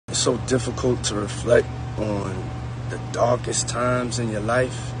It's so difficult to reflect on the darkest times in your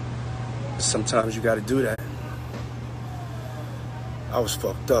life. Sometimes you gotta do that. I was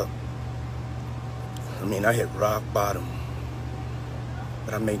fucked up. I hit rock bottom.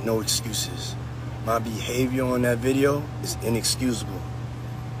 But I make no excuses. My behavior on that video is inexcusable.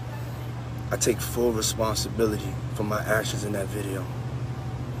 I take full responsibility for my actions in that video.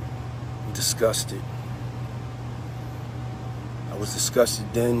 I'm disgusted. I was disgusted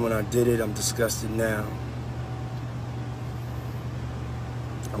then when I did it. I'm disgusted now.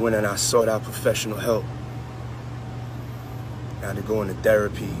 I went and I sought out professional help. I had to go into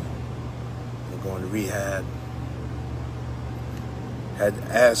therapy and go into rehab. Had to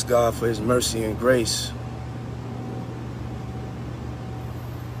ask God for his mercy and grace.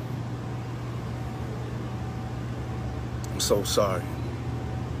 I'm so sorry.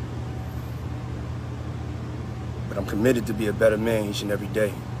 But I'm committed to be a better man each and every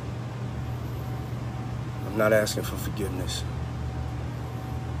day. I'm not asking for forgiveness.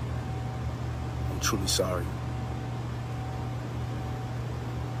 I'm truly sorry.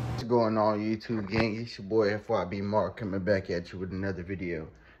 What's going on, YouTube gang? It's your boy FYB Marr coming back at you with another video.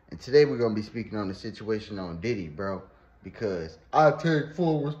 And today we're going to be speaking on the situation on Diddy, bro. Because I take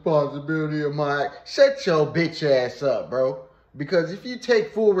full responsibility of my act. Shut your bitch ass up, bro. Because if you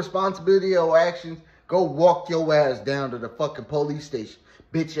take full responsibility of your actions, go walk your ass down to the fucking police station,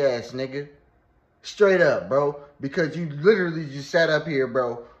 bitch ass nigga. Straight up, bro. Because you literally just sat up here,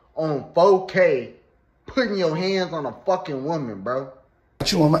 bro, on 4K, putting your hands on a fucking woman, bro.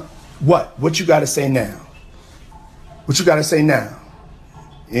 What you gotta say now? What you gotta say now?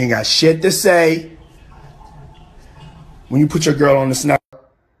 You ain't got shit to say when you put your girl on the snap.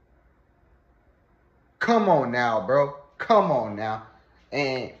 Come on now, bro. Come on now.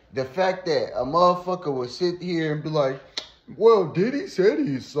 And the fact that a motherfucker would sit here and be like, well, Diddy said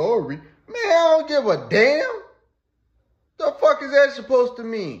he's sorry. Man, I don't give a damn. The fuck is that supposed to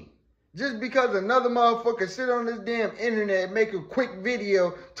mean? Just because another motherfucker sit on this damn internet and make a quick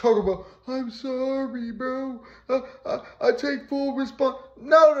video talk about, I'm sorry, bro. I take full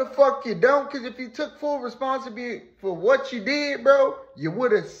No, the fuck you don't. Because if you took full responsibility for what you did, bro, you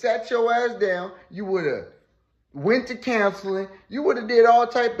would have sat your ass down. You would have went to counseling. You would have did all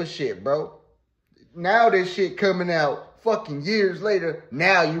type of shit, bro. Now this shit coming out fucking years later.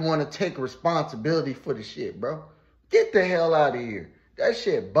 Now you want to take responsibility for the shit, bro. Get the hell out of here. That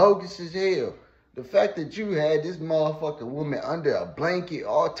shit bogus as hell. The fact that you had this motherfucking woman under a blanket,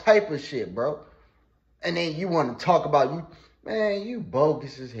 all type of shit, bro. And then you want to talk about you. Man, you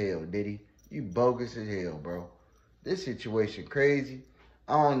bogus as hell, Diddy. You bogus as hell, bro. This situation crazy.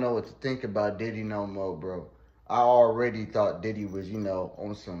 I don't know what to think about Diddy no more, bro. I already thought Diddy was,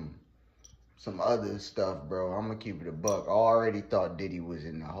 on some other stuff, bro. I'm going to keep it a buck. I already thought Diddy was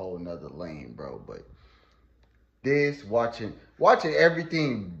in a whole nother lane, bro. But this, watching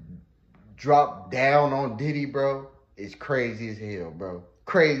everything drop down on Diddy, bro, is crazy as hell, bro.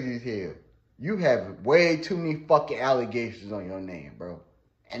 Crazy as hell. You have way too many fucking allegations on your name, bro.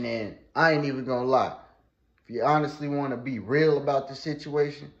 And then, I ain't even gonna lie. If you honestly want to be real about the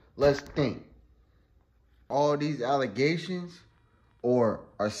situation, let's think. All these allegations, or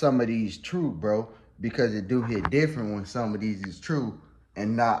are some of these true, bro? Because it do hit different when some of these is true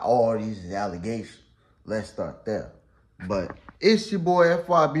and not all these is allegations. Let's start there. But it's your boy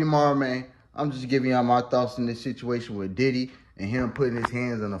FYB Marr, man. I'm just giving y'all my thoughts on this situation with Diddy and him putting his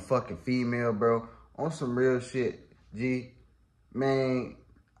hands on a fucking female, bro. On some real shit, G. Man,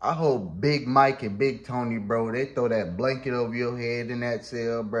 I hope Big Mike and Big Tony, bro, they throw that blanket over your head in that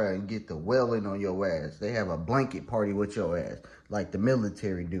cell, bro, and get the welling on your ass. They have a blanket party with your ass, like the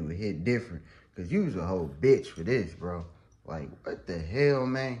military do. It hit different, because you was a whole bitch for this, bro. Like, what the hell,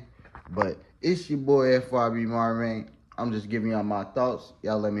 man? But it's your boy FYB Marr, man. I'm just giving y'all my thoughts.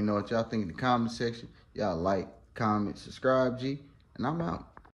 Y'all let me know what y'all think in the comment section. Y'all like, comment, subscribe, G. And I'm out.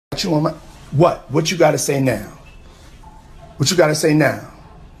 What you gotta say now? What you gotta say now?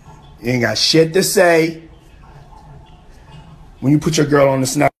 You ain't got shit to say when you put your girl on the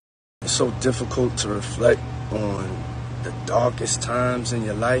snap. It's so difficult to reflect on the darkest times in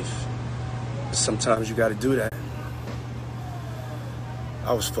your life. Sometimes you gotta do that.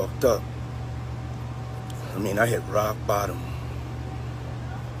 I was fucked up. I hit rock bottom.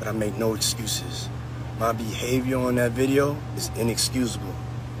 But I make no excuses. My behavior on that video is inexcusable.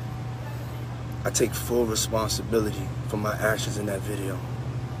 I take full responsibility for my actions in that video.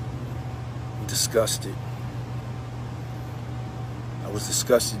 I'm disgusted. I was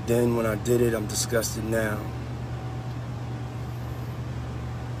disgusted then when I did it. I'm disgusted now.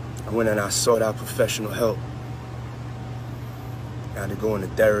 I went and I sought out professional help. I had to go into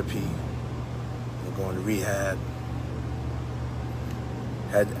therapy, and go into rehab.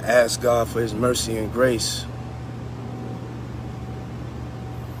 Had to ask God for his mercy and grace.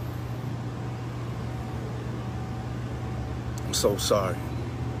 I'm so sorry.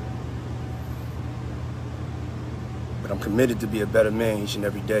 But I'm committed to be a better man each and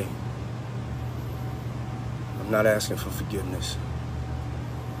every day. I'm not asking for forgiveness.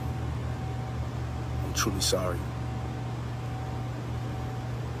 I'm truly sorry.